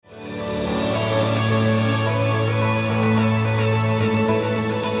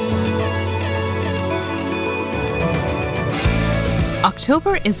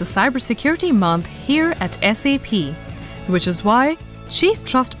October is the cybersecurity month here at SAP, which is why Chief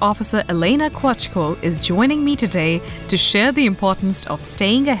Trust Officer Elena Kwochko is joining me today to share the importance of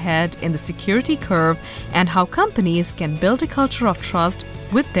staying ahead in the security curve and how companies can build a culture of trust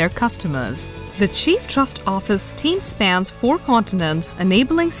with their customers. The Chief Trust Office team spans 4 continents,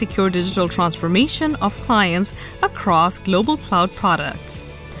 enabling secure digital transformation of clients across global cloud products.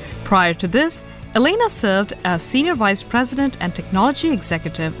 Prior to this, Elena served as Senior Vice President and Technology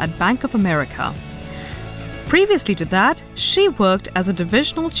Executive at Bank of America. Previously to that, she worked as a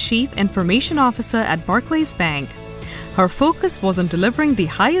Divisional Chief Information Officer at Barclays Bank. Her focus was on delivering the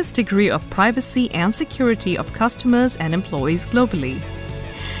highest degree of privacy and security of customers and employees globally.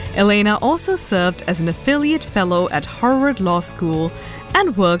 Elena also served as an affiliate fellow at Harvard Law School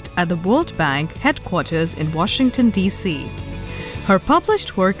and worked at the World Bank headquarters in Washington, D.C. Her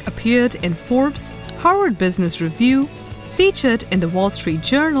published work appeared in Forbes, Harvard Business Review, featured in the Wall Street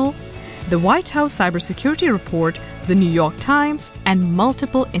Journal, the White House Cybersecurity Report, the New York Times, and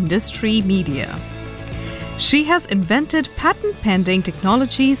multiple industry media. She has invented patent-pending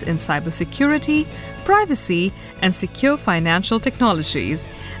technologies in cybersecurity, privacy, and secure financial technologies.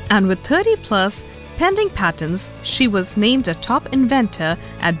 And with 30-plus pending patents, she was named a top inventor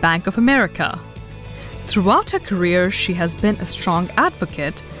at Bank of America. Throughout her career, she has been a strong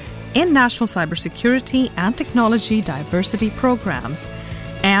advocate in national cybersecurity and technology diversity programs,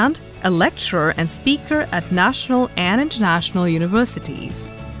 and a lecturer and speaker at national and international universities.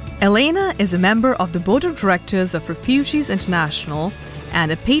 Elena is a member of the Board of Directors of Refugees International and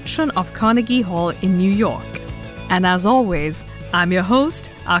a patron of Carnegie Hall in New York. And as always, I'm your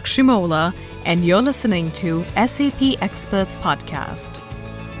host, Akshi Mola, and you're listening to SAP Experts Podcast.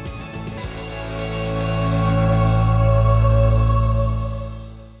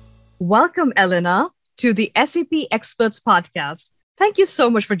 Welcome, Elena, to the SAP Experts Podcast. Thank you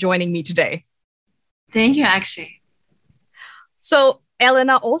so much for joining me today. Thank you, Akshi. So,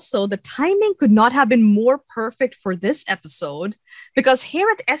 Elena, also, the timing could not have been more perfect for this episode because here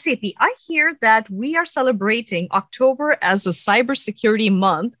at SAP, I hear that we are celebrating October as a cybersecurity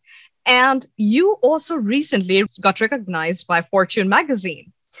month, and you also recently got recognized by Fortune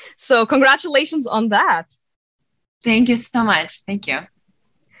magazine. So, congratulations on that. Thank you so much. Thank you.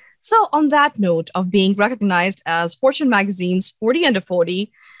 So on that note of being recognized as Fortune magazine's 40 under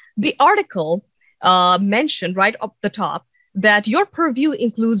 40, the article mentioned right up the top that your purview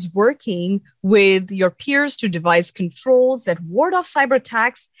includes working with your peers to devise controls that ward off cyber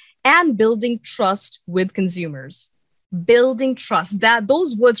attacks and building trust with consumers. Building trust,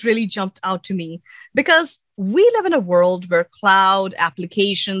 those words really jumped out to me because we live in a world where cloud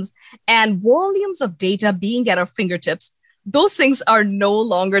applications and volumes of data being at our fingertips, those things are no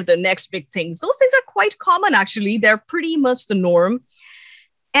longer the next big things. Those things are quite common, actually. They're pretty much the norm.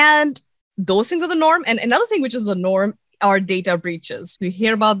 And those things are the norm. And another thing which is the norm are data breaches. We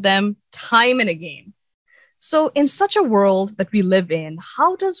hear about them time and again. So in such a world that we live in,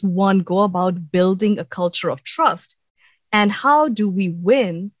 how does one go about building a culture of trust? And how do we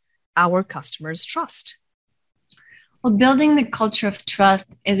win our customers' trust? Well, building the culture of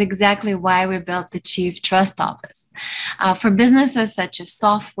trust is exactly why we built the Chief Trust Office. For businesses such as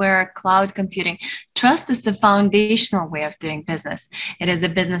software, cloud computing, trust is the foundational way of doing business. It is a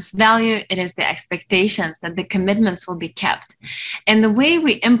business value. It is the expectations that the commitments will be kept. And the way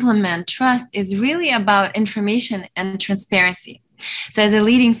we implement trust is really about information and transparency. So as a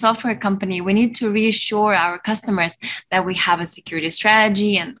leading software company, we need to reassure our customers that we have a security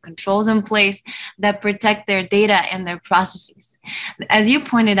strategy and controls in place that protect their data and their processes. As you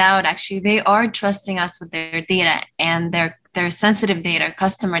pointed out, actually, they are trusting us with their data and their sensitive data,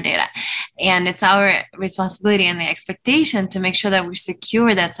 customer data. And it's our responsibility and the expectation to make sure that we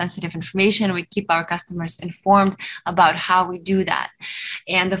secure that sensitive information. We keep our customers informed about how we do that.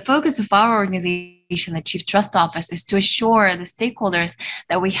 And the focus of our organization, the Chief Trust Office, is to assure the stakeholders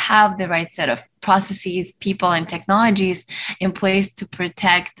that we have the right set of processes, people, and technologies in place to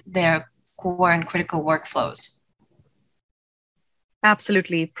protect their core and critical workflows.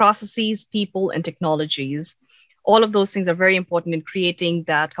 Absolutely. Processes, people, and technologies. All of those things are very important in creating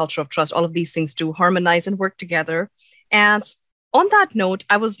that culture of trust. All of these things do harmonize and work together. And on that note,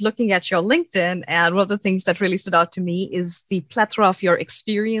 I was looking at your LinkedIn, and one of the things that really stood out to me is the plethora of your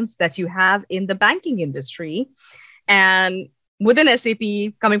experience that you have in the banking industry. And within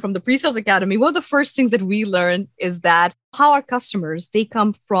SAP, coming from the Pre-Sales Academy, one of the first things that we learned is that how our customers, they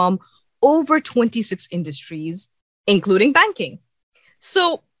come from over 26 industries, including banking.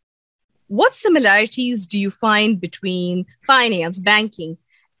 So what similarities do you find between finance, banking,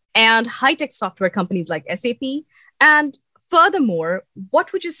 and high-tech software companies like SAP? And Furthermore,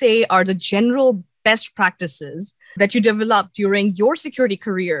 what would you say are the general best practices that you developed during your security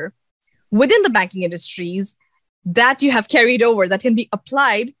career within the banking industries that you have carried over that can be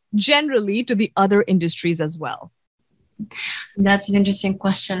applied generally to the other industries as well? That's an interesting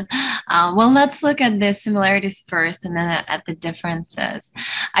question. Well, let's look at the similarities first and then at the differences.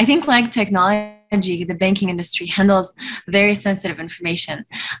 I think, like technology, the banking industry handles very sensitive information.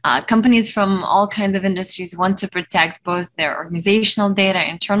 Companies from all kinds of industries want to protect both their organizational data,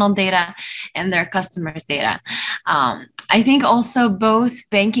 internal data, and their customers' data. I think also both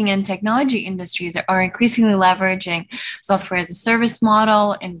banking and technology industries are increasingly leveraging software as a service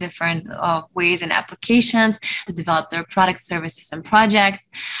model in different ways and applications to develop their products, services, and projects.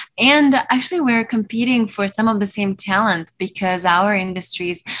 And actually, we're competing for some of the same talent because our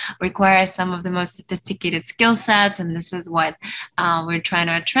industries require some of the most sophisticated skill sets, and this is what we're trying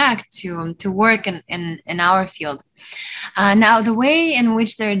to attract to work in our field. Now, the way in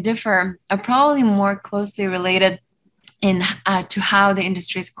which they differ are probably more closely related to how the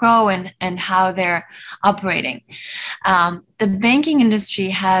industries grow and how they're operating. The banking industry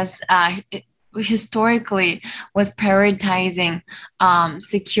has historically was prioritizing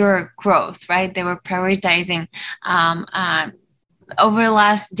secure growth, right? They were prioritizing over the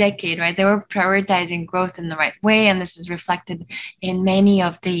last decade, right? They were prioritizing growth in the right way, and this is reflected in many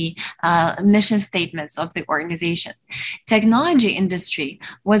of the mission statements of the organizations. Technology industry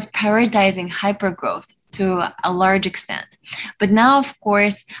was prioritizing hypergrowth to a large extent. But now, of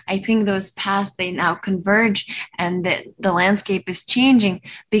course, I think those paths, they now converge and the landscape is changing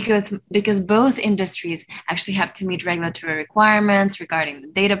because both industries actually have to meet regulatory requirements regarding the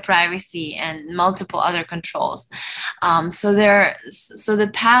data privacy and multiple other controls. So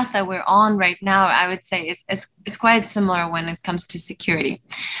the path that we're on right now, I would say, is quite similar when it comes to security.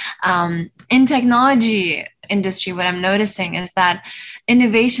 In technology industry, what I'm noticing is that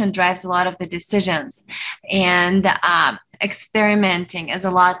innovation drives a lot of the decisions, and experimenting is a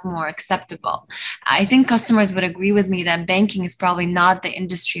lot more acceptable. I think customers would agree with me that banking is probably not the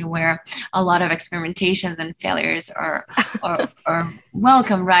industry where a lot of experimentations and failures are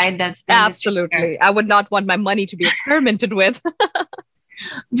welcome, right? That's the absolutely. I would not want my money to be experimented with.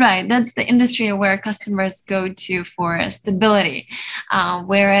 Right. That's the industry where customers go to for stability.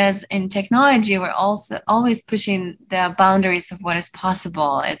 Whereas in technology, we're also always pushing the boundaries of what is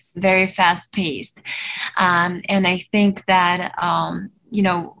possible. It's very fast paced. And I think that,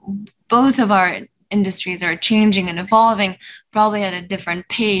 both of our industries are changing and evolving probably at a different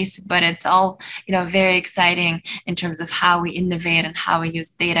pace, but it's all, very exciting in terms of how we innovate and how we use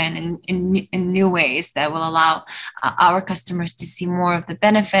data in new ways that will allow our customers to see more of the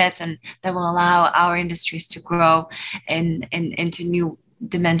benefits and that will allow our industries to grow into new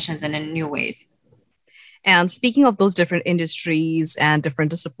dimensions and in new ways. And speaking of those different industries and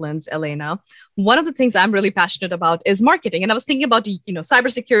different disciplines, Elena, one of the things I'm really passionate about is marketing. And I was thinking about,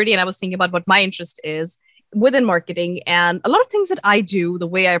 cybersecurity, and I was thinking about what my interest is within marketing. And a lot of things that I do, the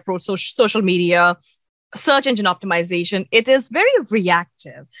way I approach social media, search engine optimization, it is very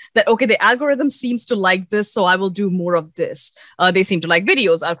reactive that, okay, the algorithm seems to like this, so I will do more of this. They seem to like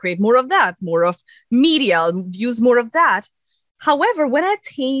videos. I'll create more of that, more of media. I'll use more of that. However, when I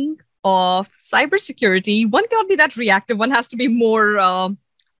think of cybersecurity, one cannot be that reactive. One has to be more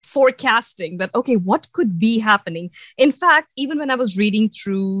forecasting that, okay, what could be happening? In fact, even when I was reading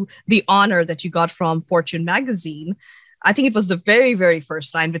through the honor that you got from Fortune magazine, I think it was the very, very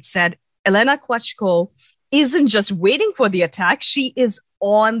first line which said, Elena Kwachko isn't just waiting for the attack, she is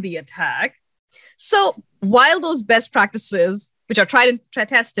on the attack. So while those best practices, which are tried and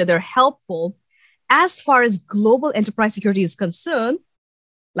tested, they're helpful, as far as global enterprise security is concerned,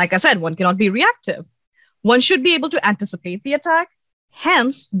 like I said, one cannot be reactive. One should be able to anticipate the attack.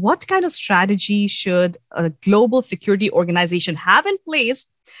 Hence, what kind of strategy should a global security organization have in place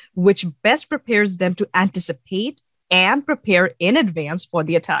which best prepares them to anticipate and prepare in advance for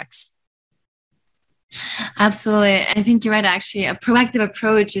the attacks? Absolutely. I think you're right. Actually, a proactive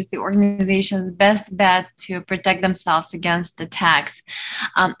approach is the organization's best bet to protect themselves against attacks.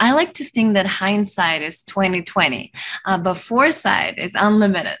 I like to think that hindsight is 20/20, but foresight is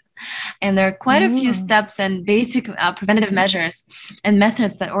unlimited. And there are quite a few steps and basic preventative measures and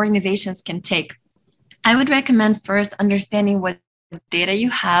methods that organizations can take. I would recommend first understanding what data you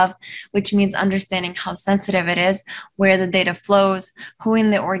have, which means understanding how sensitive it is, where the data flows, who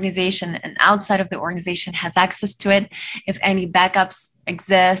in the organization and outside of the organization has access to it, if any backups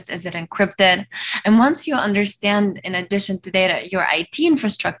exist, is it encrypted? And once you understand, in addition to data, your IT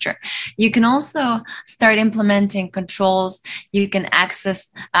infrastructure, you can also start implementing controls. You can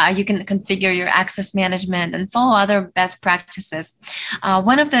you can configure your access management and follow other best practices.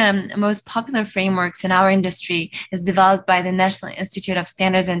 One of the most popular frameworks in our industry is developed by the National Institute of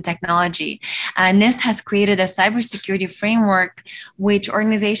Standards and Technology. NIST has created a cybersecurity framework which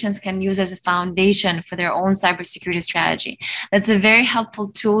organizations can use as a foundation for their own cybersecurity strategy. That's a very helpful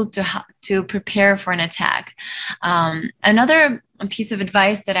tool to prepare for an attack. Another piece of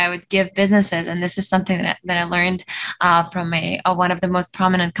advice that I would give businesses, and this is something that I learned from one of the most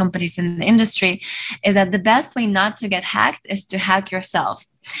prominent companies in the industry, is that the best way not to get hacked is to hack yourself.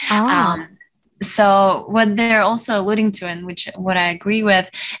 So what they're also alluding to, and what I agree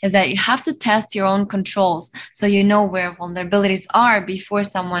with, is that you have to test your own controls so you know where vulnerabilities are before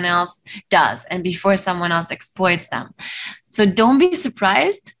someone else does and before someone else exploits them. So don't be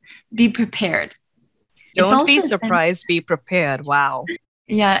surprised, be prepared. Don't be surprised, be prepared. Wow.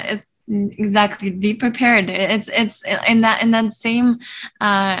 Yeah, exactly. Be prepared. It's in that same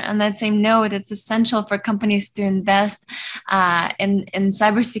on that same note, it's essential for companies to invest in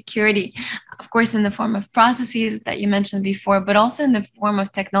cybersecurity, of course, in the form of processes that you mentioned before, but also in the form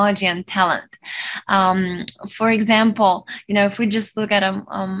of technology and talent. For example, if we just look at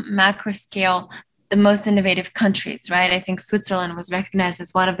a macro scale, the most innovative countries, right? I think Switzerland was recognized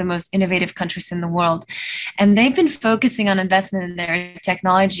as one of the most innovative countries in the world. And they've been focusing on investment in their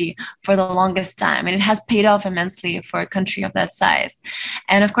technology for the longest time. And it has paid off immensely for a country of that size.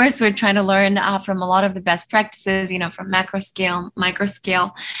 And of course, we're trying to learn from a lot of the best practices, from macro scale, micro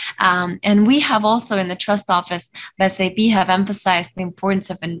scale. And we have also in the Trust Office of SAP have emphasized the importance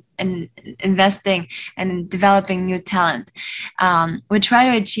of investing and developing new talent. We try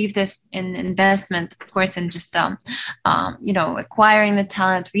to achieve this in investment, of course, in just acquiring the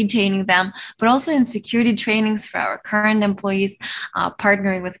talent, retaining them, but also in security trainings for our current employees,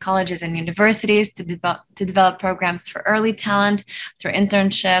 partnering with colleges and universities to develop programs for early talent through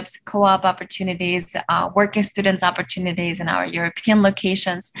internships, co-op opportunities, working student opportunities in our European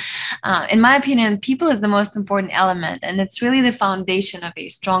locations. In my opinion, people is the most important element, and it's really the foundation of a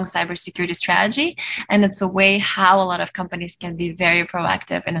strong cybersecurity strategy, and it's a way how a lot of companies can be very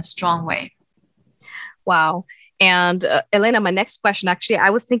proactive in a strong way. Wow. And Elena, my next question, actually, I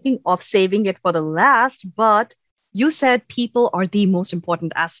was thinking of saving it for the last, but you said people are the most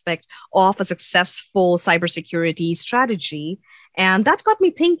important aspect of a successful cybersecurity strategy. And that got me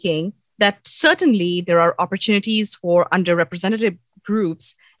thinking that certainly there are opportunities for underrepresented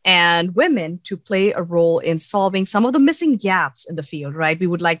groups and women to play a role in solving some of the missing gaps in the field, right? We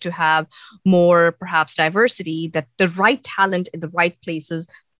would like to have more, perhaps, diversity, that the right talent in the right places,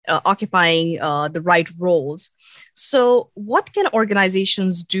 occupying the right roles. So what can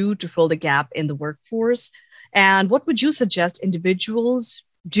organizations do to fill the gap in the workforce? And what would you suggest individuals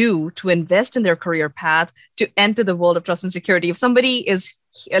do to invest in their career path to enter the world of trust and security? If somebody is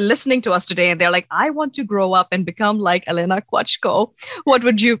listening to us today and they're like, I want to grow up and become like Elena Kwatchko, what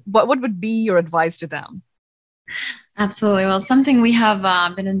would be your advice to them? Absolutely. Well, something we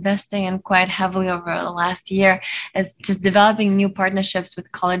have been investing in quite heavily over the last year is just developing new partnerships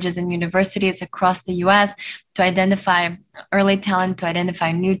with colleges and universities across the US to identify early talent, to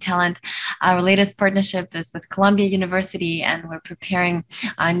identify new talent. Our latest partnership is with Columbia University, and we're preparing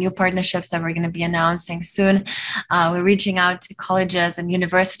new partnerships that we're going to be announcing soon. We're reaching out to colleges and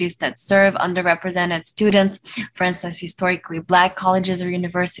universities that serve underrepresented students, for instance, historically Black colleges or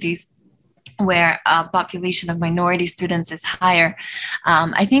universities, where a population of minority students is higher.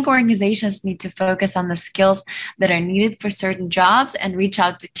 I think organizations need to focus on the skills that are needed for certain jobs and reach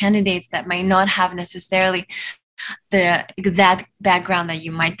out to candidates that might not have necessarily the exact background that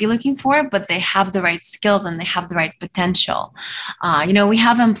you might be looking for, but they have the right skills and they have the right potential. We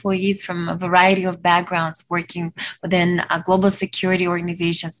have employees from a variety of backgrounds working within global security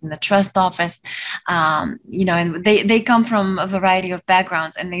organizations in the Trust Office, and they come from a variety of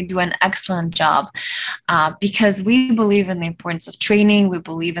backgrounds and they do an excellent job because we believe in the importance of training. We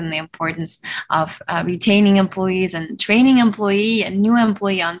believe in the importance of retaining employees and training a new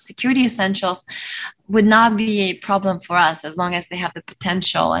employee on security essentials would not be a problem problem for us as long as they have the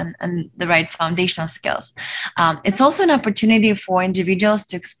potential and the right foundational skills. It's also an opportunity for individuals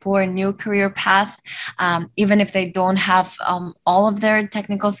to explore a new career path, even if they don't have all of their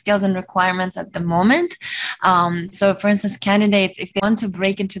technical skills and requirements at the moment. So for instance, candidates, if they want to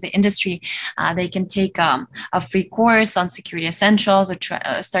break into the industry, they can take a free course on security essentials or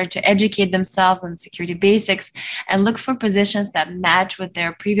start to educate themselves on security basics and look for positions that match with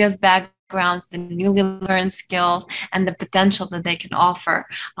their previous backgrounds, the newly learned skills, and the potential that they can offer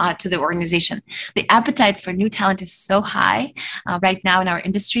to the organization. The appetite for new talent is so high right now in our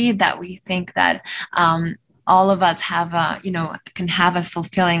industry that we think that all of us can have a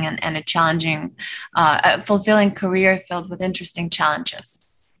fulfilling and a challenging, fulfilling career filled with interesting challenges.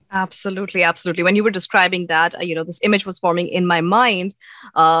 Absolutely, absolutely. When you were describing that, this image was forming in my mind.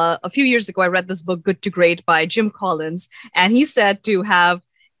 A few years ago, I read this book, Good to Great, by Jim Collins, and he said to have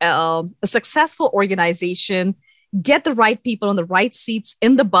a successful organization get the right people on the right seats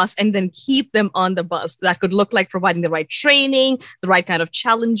in the bus and then keep them on the bus. That could look like providing the right training, the right kind of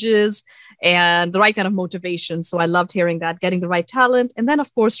challenges, and the right kind of motivation. So I loved hearing that, getting the right talent. And then,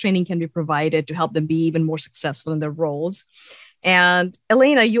 of course, training can be provided to help them be even more successful in their roles. And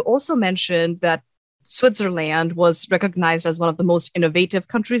Elena, you also mentioned that Switzerland was recognized as one of the most innovative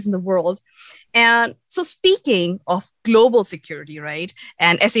countries in the world. And so speaking of global security, right,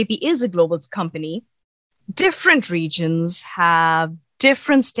 and SAP is a global company, different regions have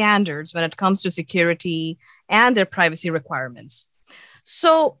different standards when it comes to security and their privacy requirements.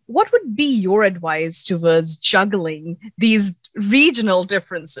 So what would be your advice towards juggling these regional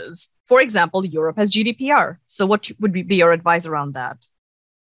differences? For example, Europe has GDPR. So what would be your advice around that?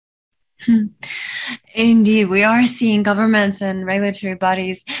 Indeed, we are seeing governments and regulatory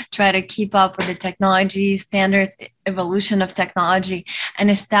bodies try to keep up with the technology standards, evolution of technology,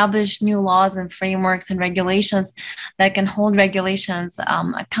 and establish new laws and frameworks and regulations that can hold regulations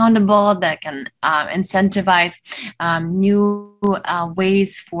accountable, that can incentivize new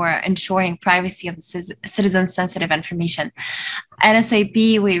ways for ensuring privacy of citizen-sensitive information. At SAP,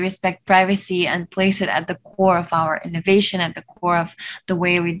 we respect privacy and place it at the core of our innovation, at the core of the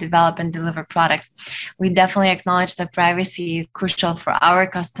way we develop and deliver products. We definitely acknowledge that privacy is crucial for our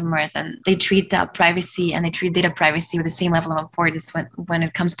customers, and they treat privacy and they treat data privacy with the same level of importance when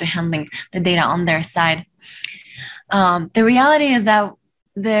it comes to handling the data on their side. The reality is that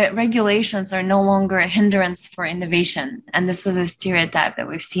the regulations are no longer a hindrance for innovation. And this was a stereotype that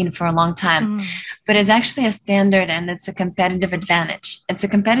we've seen for a long time. But it's actually a standard and it's a competitive advantage. It's a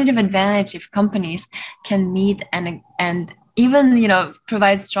competitive advantage if companies can meet and even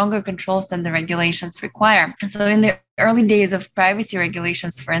provide stronger controls than the regulations require. So in the early days of privacy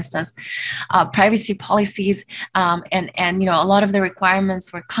regulations, for instance, privacy policies and a lot of the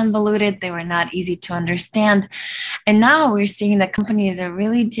requirements were convoluted. They were not easy to understand. And now we're seeing that companies are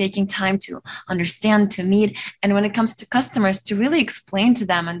really taking time to understand, to meet, and when it comes to customers, to really explain to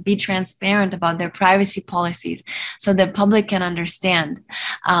them and be transparent about their privacy policies so the public can understand.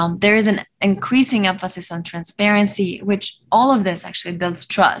 There is an increasing emphasis on transparency, which all of this actually builds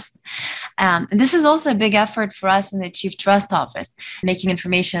trust. And this is also a big effort for us in the Chief Trust Office, making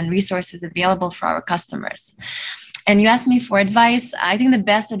information and resources available for our customers. And you asked me for advice. I think the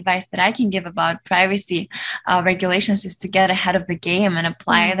best advice that I can give about privacy regulations is to get ahead of the game and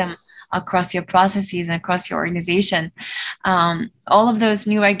apply them across your processes and across your organization. All of those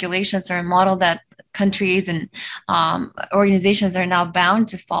new regulations are a model that countries and organizations are now bound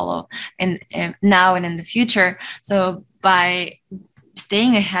to follow now and in the future. So by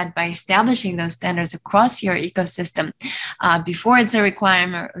staying ahead, by establishing those standards across your ecosystem before it's a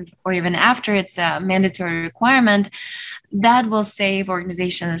requirement or even after it's a mandatory requirement, that will save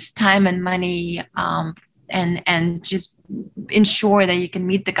organizations time and money and just ensure that you can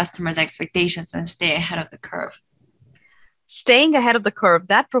meet the customer's expectations and stay ahead of the curve. Staying ahead of the curve,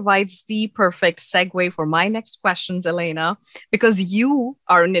 that provides the perfect segue for my next questions, Elena, because you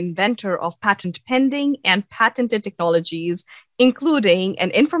are an inventor of patent pending and patented technologies, including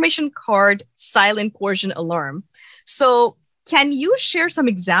an information card silent coercion alarm. So can you share some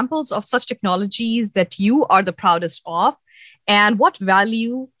examples of such technologies that you are the proudest of? And what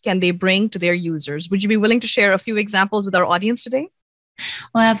value can they bring to their users? Would you be willing to share a few examples with our audience today?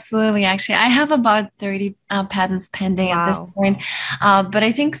 Well, absolutely. Actually, I have about 30 patents pending at this point. But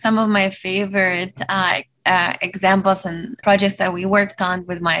I think some of my favorite examples and projects that we worked on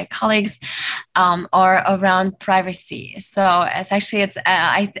with my colleagues are around privacy. So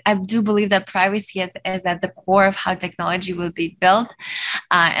I do believe that privacy is at the core of how technology will be built.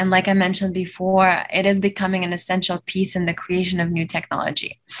 And like I mentioned before, it is becoming an essential piece in the creation of new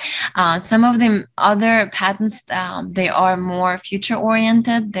technology. Some of the other patents, they are more future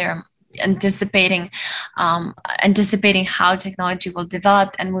oriented. They're anticipating anticipating how technology will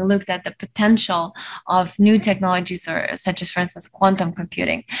develop, and we looked at the potential of new technologies, or such as, for instance, quantum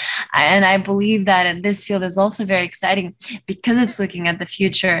computing. And I believe that this field is also very exciting because it's looking at the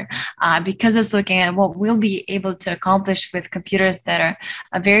future, because it's looking at what we'll be able to accomplish with computers that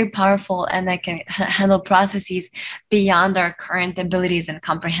are very powerful and that can handle processes beyond our current abilities and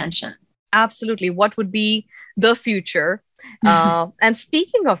comprehension. Absolutely. What would be the future? And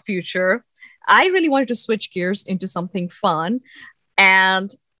speaking of future, I really wanted to switch gears into something fun. And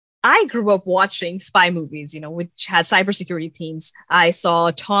I grew up watching spy movies, which had cybersecurity themes. I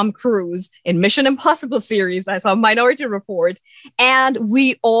saw Tom Cruise in Mission Impossible series. I saw Minority Report. And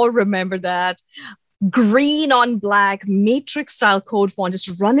we all remember that green on black matrix style code font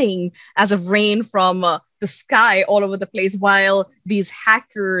just running as of rain from the sky all over the place, while these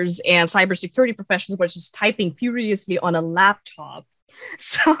hackers and cybersecurity professionals were just typing furiously on a laptop.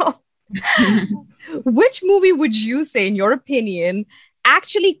 So which movie would you say, in your opinion,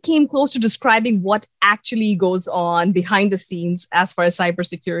 actually came close to describing what actually goes on behind the scenes as far as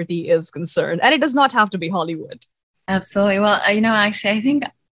cybersecurity is concerned? And it does not have to be Hollywood. Absolutely. Well, actually, I think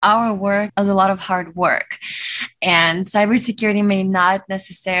our work is a lot of hard work, and cybersecurity may not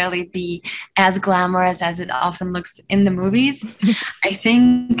necessarily be as glamorous as it often looks in the movies. I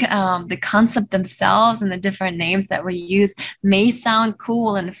think the concept themselves and the different names that we use may sound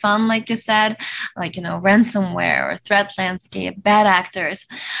cool and fun, like you said, like, ransomware or threat landscape, bad actors.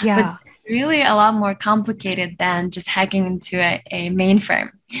 Yeah. But it's really a lot more complicated than just hacking into a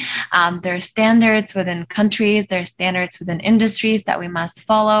mainframe. There are standards within countries, there are standards within industries that we must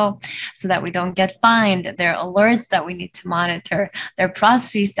follow so that we don't get fined. There are alerts that we need to monitor. There are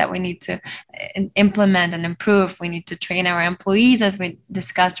processes that we need to implement and improve. We need to train our employees, as we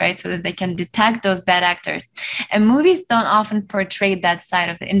discussed, right, so that they can detect those bad actors. And movies don't often portray that side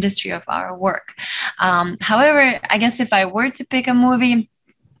of the industry of our work. However, I guess if I were to pick a movie,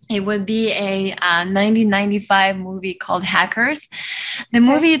 it would be a 1995 movie called Hackers. The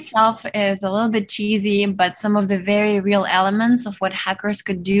movie itself is a little bit cheesy, but some of the very real elements of what hackers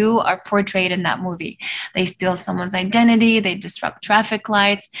could do are portrayed in that movie. They steal someone's identity, they disrupt traffic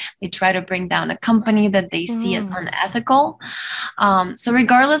lights, they try to bring down a company that they see as unethical. So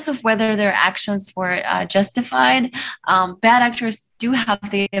regardless of whether their actions were justified, bad actors do have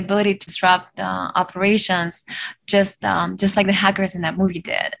the ability to disrupt operations, just like the hackers in that movie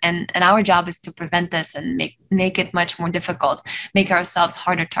did. And our job is to prevent this and make it much more difficult, make ourselves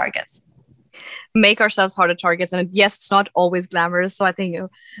harder targets. Make ourselves harder targets. And yes, it's not always glamorous. So I think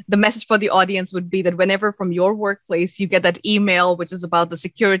the message for the audience would be that whenever from your workplace you get that email, which is about the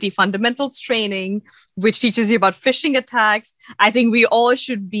security fundamentals training, which teaches you about phishing attacks, I think we all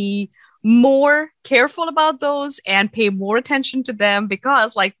should be more careful about those and pay more attention to them,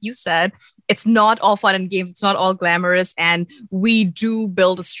 because like you said, it's not all fun and games. It's not all glamorous. And we do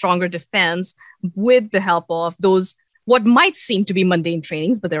build a stronger defense with the help of those, what might seem to be mundane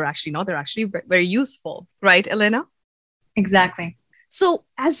trainings, but they're actually not. They're actually very useful. Right, Elena? Exactly. So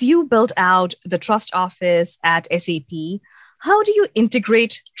as you build out the trust office at SAP, how do you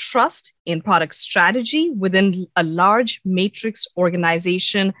integrate trust in product strategy within a large matrix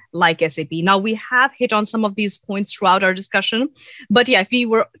organization like SAP? Now, we have hit on some of these points throughout our discussion, but yeah, if we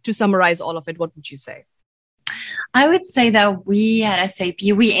were to summarize all of it, what would you say? I would say that we at SAP,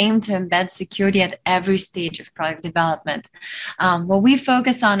 we aim to embed security at every stage of product development. What we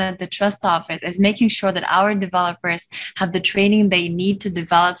focus on at the Trust Office is making sure that our developers have the training they need to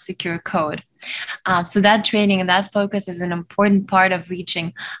develop secure code. So that training and that focus is an important part of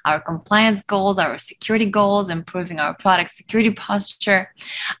reaching our compliance goals, our security goals, improving our product security posture.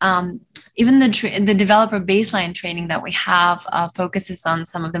 Even the developer baseline training that we have focuses on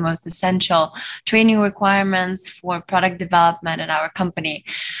some of the most essential training requirements for product development at our company.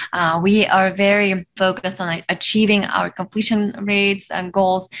 We are very focused on achieving our completion rates and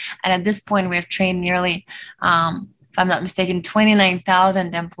goals. And at this point, we have trained nearly if I'm not mistaken,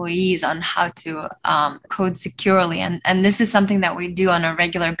 29,000 employees on how to code securely. And this is something that we do on a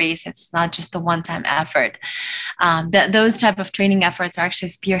regular basis. It's not just a one-time effort. Those type of training efforts are actually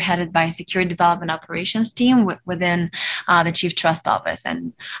spearheaded by a security development operations team within the Chief Trust Office.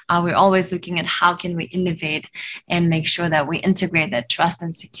 And we're always looking at how can we innovate and make sure that we integrate that trust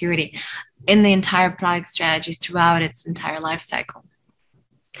and security in the entire product strategy throughout its entire life cycle.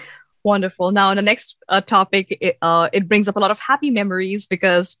 Wonderful. Now, the next topic, it brings up a lot of happy memories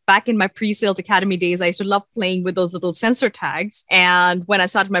because back in my pre-sales academy days, I used to love playing with those little sensor tags. And when I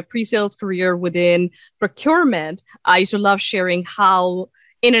started my pre-sales career within procurement, I used to love sharing how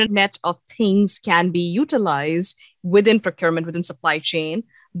Internet of Things can be utilized within procurement, within supply chain.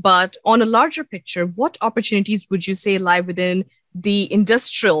 But on a larger picture, what opportunities would you say lie within the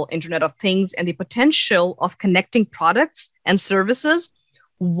industrial Internet of Things and the potential of connecting products and services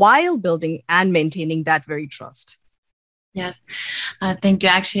while building and maintaining that very trust? Yes, thank you.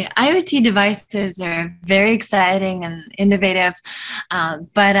 Actually, IoT devices are very exciting and innovative,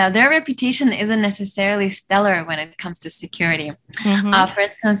 but their reputation isn't necessarily stellar when it comes to security. For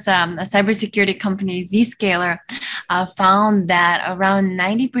instance, a cybersecurity company, Zscaler, found that around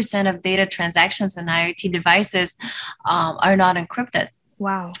 90% of data transactions on IoT devices are not encrypted.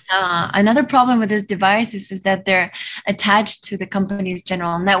 Wow. Another problem with these devices is that they're attached to the company's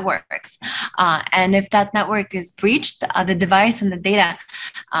general networks. And if that network is breached, the device and the data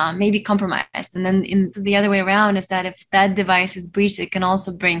may be compromised. And then the other way around is that if that device is breached, it can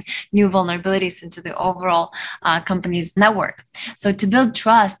also bring new vulnerabilities into the overall company's network. So to build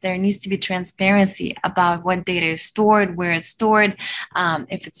trust, there needs to be transparency about what data is stored, where it's stored,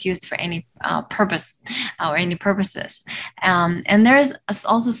 if it's used for any purpose or any purposes. And there's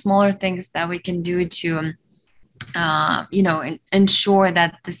also smaller things that we can do to ensure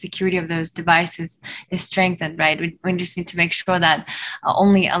that the security of those devices is strengthened, right? We just need to make sure that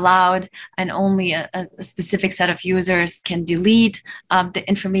only allowed and only a specific set of users can delete the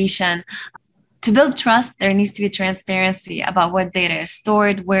information. To build trust, there needs to be transparency about what data is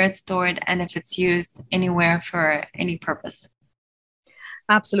stored, where it's stored, and if it's used anywhere for any purpose.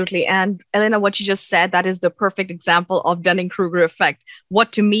 Absolutely. And Elena, what you just said, that is the perfect example of Dunning-Kruger effect.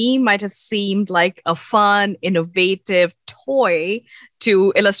 What to me might have seemed like a fun, innovative toy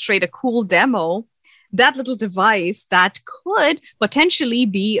to illustrate a cool demo, that little device that could potentially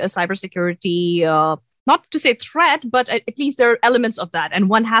be a cybersecurity, not to say threat, but at least there are elements of that. And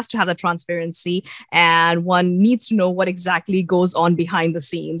one has to have the transparency and one needs to know what exactly goes on behind the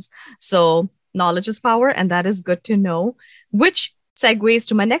scenes. So knowledge is power, and that is good to know, which segues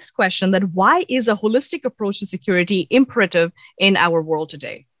to my next question, that why is a holistic approach to security imperative in our world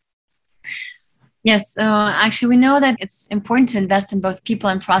today? Yes, so actually we know that it's important to invest in both people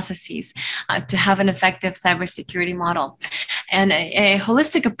and processes to have an effective cybersecurity model. And a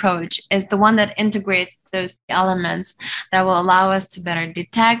holistic approach is the one that integrates those elements that will allow us to better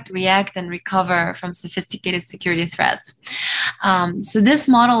detect, react, and recover from sophisticated security threats. So this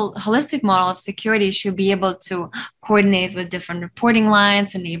holistic model of security should be able to coordinate with different reporting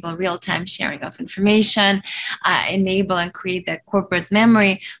lines, enable real-time sharing of information, enable and create that corporate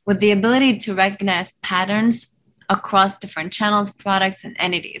memory with the ability to recognize patterns across different channels, products, and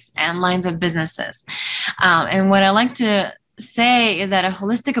entities and lines of businesses. And what I like to say is that a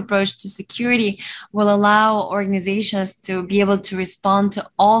holistic approach to security will allow organizations to be able to respond to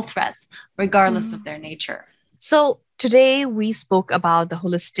all threats, regardless of their nature. So today we spoke about the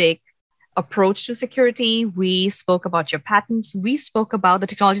holistic approach to security. We spoke about your patents. We spoke about the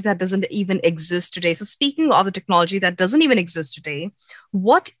technology that doesn't even exist today. So speaking of the technology that doesn't even exist today,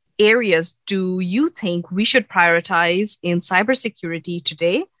 what areas do you think we should prioritize in cybersecurity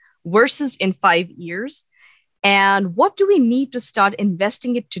today versus in 5 years? And what do we need to start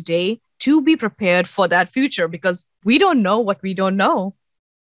investing in today to be prepared for that future? Because we don't know what we don't know.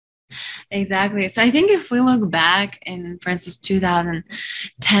 Exactly. So I think if we look back in, for instance,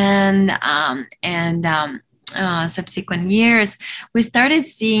 2010 and subsequent years, we started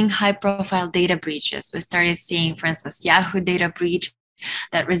seeing high-profile data breaches. We started seeing, for instance, Yahoo data breach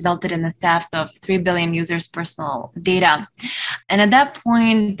that resulted in the theft of 3 billion users' personal data. And at that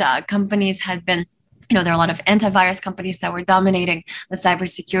point, companies had been there are a lot of antivirus companies that were dominating the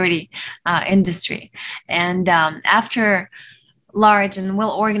cybersecurity industry. And after large and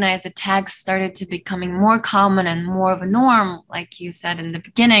well-organized attacks started to becoming more common and more of a norm, like you said in the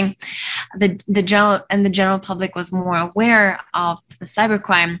beginning, the general public was more aware of the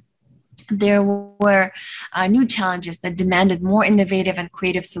cybercrime. There were new challenges that demanded more innovative and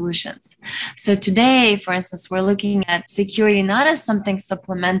creative solutions. So today, for instance, we're looking at security not as something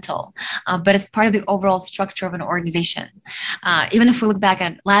supplemental, but as part of the overall structure of an organization. Even if we look back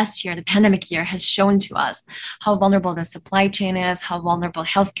at last year, the pandemic year has shown to us how vulnerable the supply chain is, how vulnerable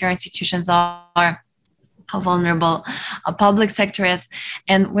healthcare institutions are, how vulnerable a public sector is.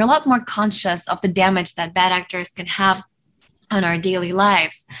 And we're a lot more conscious of the damage that bad actors can have on our daily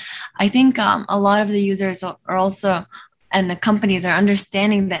lives. I think a lot of the users are also and the companies are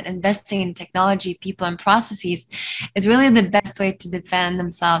understanding that investing in technology, people, and processes is really the best way to defend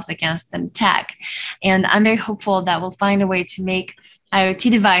themselves against the tech. And I'm very hopeful that we'll find a way to make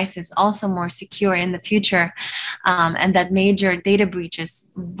IoT devices also more secure in the future, and that major data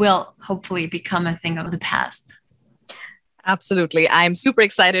breaches will hopefully become a thing of the past. Absolutely. I'm super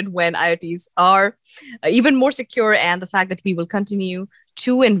excited when IoTs are even more secure, and the fact that we will continue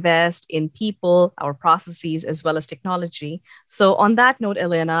to invest in people, our processes, as well as technology. So on that note,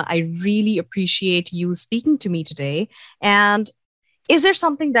 Elena, I really appreciate you speaking to me today. And is there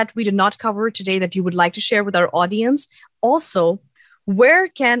something that we did not cover today that you would like to share with our audience? Also, where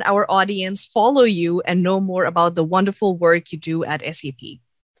can our audience follow you and know more about the wonderful work you do at SAP?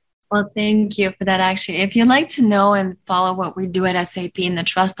 Well, thank you for that. Actually, if you'd like to know and follow what we do at SAP in the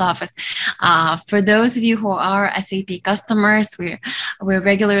Trust Office, for those of you who are SAP customers, we're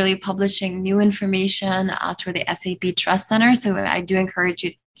regularly publishing new information through the SAP Trust Center. So I do encourage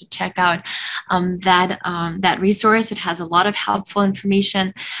you to check out that resource. It has a lot of helpful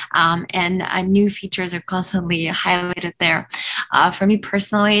information, and new features are constantly highlighted there. For me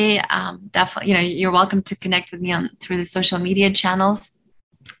personally, definitely, you're welcome to connect with me through the social media channels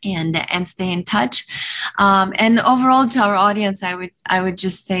and stay in touch. And overall, to our audience, I would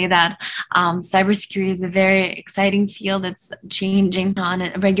just say that cybersecurity is a very exciting field that's changing on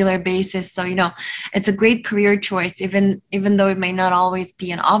a regular basis. So it's a great career choice, even though it may not always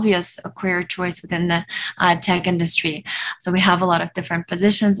be an obvious career choice within the tech industry. So we have a lot of different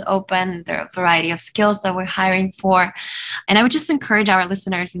positions open. There are a variety of skills that we're hiring for, and I would just encourage our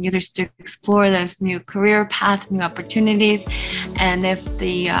listeners and users to explore those new career paths, new opportunities, and if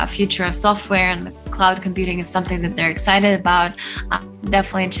the future of software and the cloud computing is something that they're excited about,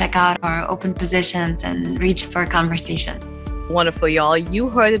 definitely check out our open positions and reach for a conversation. Wonderful, y'all. You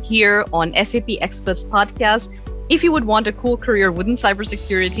heard it here on SAP Experts Podcast. If you would want a cool career within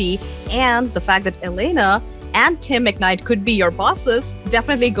cybersecurity, and the fact that Elena and Tim McKnight could be your bosses,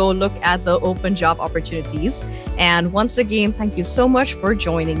 definitely go look at the open job opportunities. And once again, thank you so much for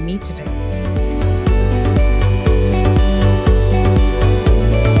joining me today.